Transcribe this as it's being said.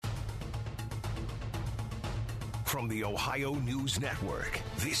From the Ohio News Network,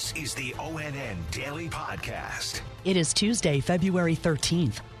 this is the ONN Daily Podcast. It is Tuesday, February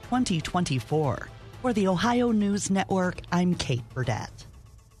 13th, 2024. For the Ohio News Network, I'm Kate Burdett.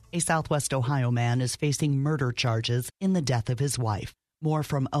 A Southwest Ohio man is facing murder charges in the death of his wife. More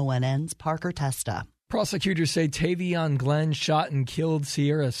from ONN's Parker Testa. Prosecutors say Tavion Glenn shot and killed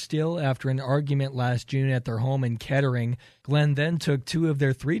Sierra Still after an argument last June at their home in Kettering. Glenn then took two of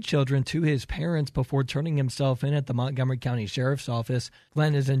their three children to his parents before turning himself in at the Montgomery County Sheriff's Office.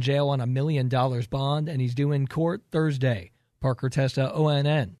 Glenn is in jail on $1 million bond, and he's due in court Thursday. Parker Testa,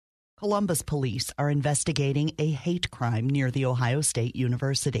 ONN. Columbus police are investigating a hate crime near the Ohio State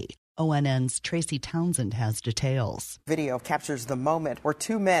University. ONN's Tracy Townsend has details. Video captures the moment where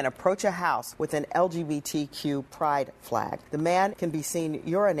two men approach a house with an LGBTQ pride flag. The man can be seen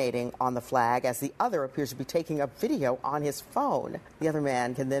urinating on the flag as the other appears to be taking a video on his phone. The other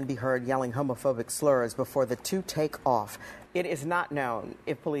man can then be heard yelling homophobic slurs before the two take off. It is not known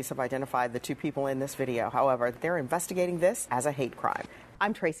if police have identified the two people in this video. However, they're investigating this as a hate crime.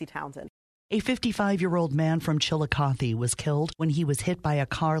 I'm Tracy Townsend. A 55-year-old man from Chillicothe was killed when he was hit by a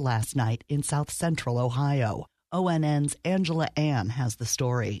car last night in south-central Ohio. ONN's Angela Ann has the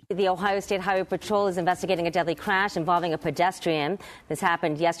story. The Ohio State Highway Patrol is investigating a deadly crash involving a pedestrian. This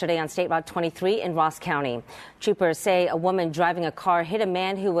happened yesterday on State Route 23 in Ross County. Troopers say a woman driving a car hit a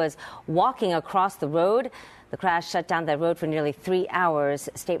man who was walking across the road. The crash shut down that road for nearly 3 hours.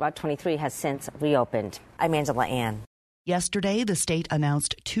 State Route 23 has since reopened. I'm Angela Ann. Yesterday, the state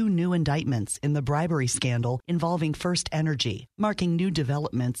announced 2 new indictments in the bribery scandal involving First Energy, marking new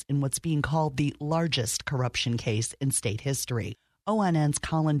developments in what's being called the largest corruption case in state history. ONN's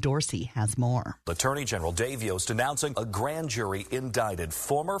Colin Dorsey has more. Attorney General Dave Yost announcing a grand jury indicted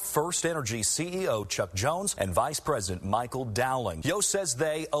former First Energy CEO Chuck Jones and Vice President Michael Dowling. Yost says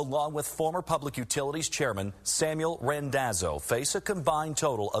they, along with former Public Utilities Chairman Samuel Randazzo, face a combined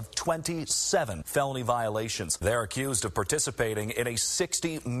total of 27 felony violations. They're accused of participating in a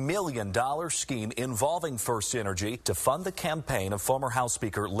 $60 million scheme involving First Energy to fund the campaign of former House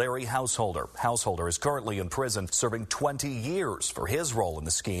Speaker Larry Householder. Householder is currently in prison serving 20 years for his role in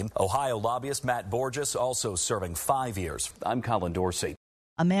the scheme. Ohio lobbyist Matt Borges also serving 5 years. I'm Colin Dorsey.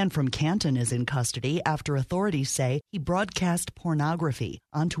 A man from Canton is in custody after authorities say he broadcast pornography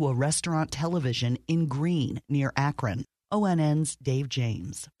onto a restaurant television in Greene near Akron. ONN's Dave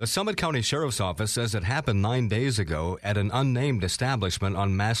James. The Summit County Sheriff's Office says it happened 9 days ago at an unnamed establishment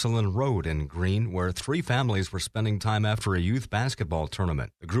on Massillon Road in Greene, where 3 families were spending time after a youth basketball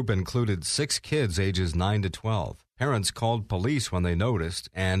tournament. The group included 6 kids ages 9 to 12. Parents called police when they noticed,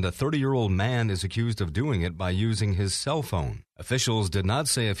 and a 30-year-old man is accused of doing it by using his cell phone. Officials did not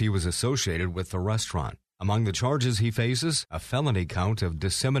say if he was associated with the restaurant. Among the charges he faces, a felony count of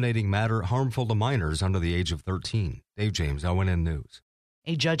disseminating matter harmful to minors under the age of 13. Dave James, ONN News.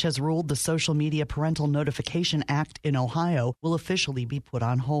 A judge has ruled the Social Media Parental Notification Act in Ohio will officially be put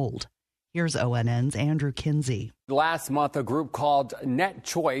on hold. Here's ONN's Andrew Kinsey. Last month, a group called Net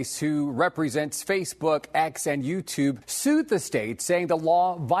Choice, who represents Facebook, X, and YouTube, sued the state, saying the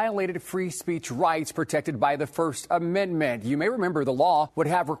law violated free speech rights protected by the First Amendment. You may remember the law would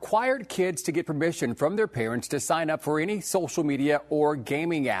have required kids to get permission from their parents to sign up for any social media or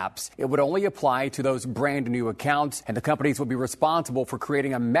gaming apps. It would only apply to those brand new accounts, and the companies would be responsible for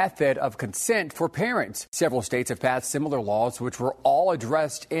creating a method of consent for parents. Several states have passed similar laws, which were all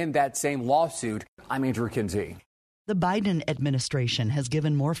addressed in that same lawsuit. I'm Andrew Kinsey. The Biden administration has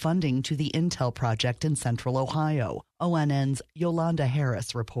given more funding to the Intel project in central Ohio. ONN's Yolanda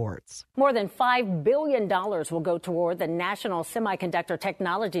Harris reports. More than $5 billion will go toward the National Semiconductor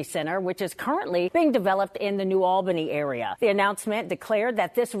Technology Center, which is currently being developed in the New Albany area. The announcement declared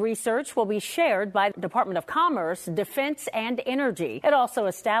that this research will be shared by the Department of Commerce, Defense, and Energy. It also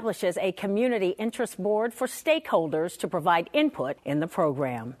establishes a community interest board for stakeholders to provide input in the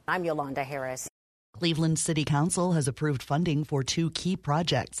program. I'm Yolanda Harris. Cleveland City Council has approved funding for 2 key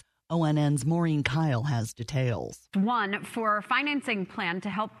projects. ONN's Maureen Kyle has details. One for a financing plan to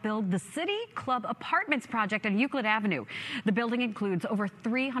help build the City Club Apartments project on Euclid Avenue. The building includes over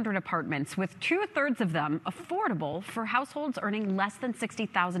 300 apartments, with 2/3 of them affordable for households earning less than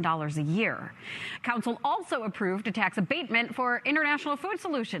 $60,000 a year. Council also approved a tax abatement for International Food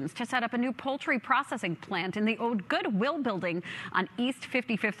Solutions to set up a new poultry processing plant in the old Goodwill building on East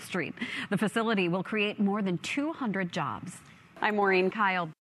 55th Street. The facility will create more than 200 jobs. I'm Maureen Kyle.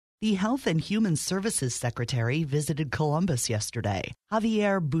 The Health and Human Services Secretary visited Columbus yesterday.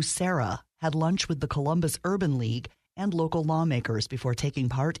 Javier Bucera had lunch with the Columbus Urban League and local lawmakers before taking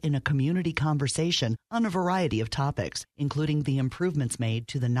part in a community conversation on a variety of topics, including the improvements made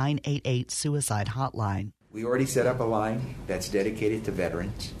to the 988 suicide hotline. We already set up a line that's dedicated to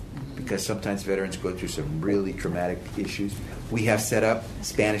veterans because sometimes veterans go through some really traumatic issues. We have set up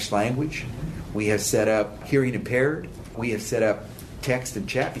Spanish language. We have set up hearing impaired. We have set up text and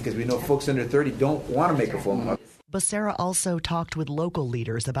chat because we know folks under 30 don't want to make a phone call. Becerra also talked with local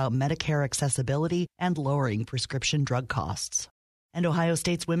leaders about Medicare accessibility and lowering prescription drug costs. And Ohio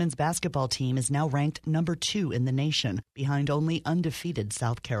State's women's basketball team is now ranked number 2 in the nation, behind only undefeated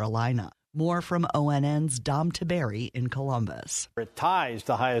South Carolina. More from ONN's Dom Tiberi in Columbus. It ties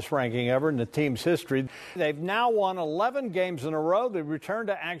the highest ranking ever in the team's history. They've now won 11 games in a row. They return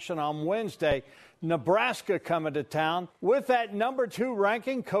to action on Wednesday. Nebraska coming to town. With that number 2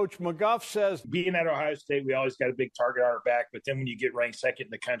 ranking, Coach McGuff says, being at Ohio State, we always got a big target on our back, but then when you get ranked second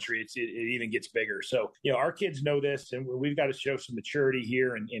in the country, it even gets bigger. So, our kids know this, and we've got to show some maturity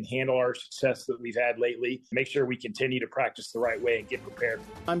here and handle our success that we've had lately. Make sure we continue to practice the right way and get prepared.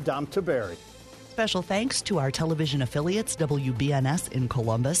 I'm Dom Tiberi. Special thanks to our television affiliates WBNS in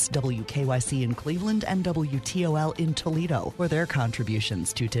Columbus, WKYC in Cleveland, and WTOL in Toledo for their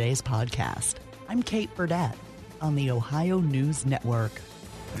contributions to today's podcast. I'm Kate Burdett on the Ohio News Network.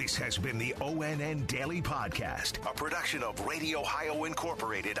 This has been the ONN Daily Podcast, a production of Radio Ohio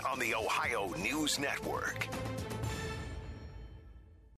Incorporated on the Ohio News Network.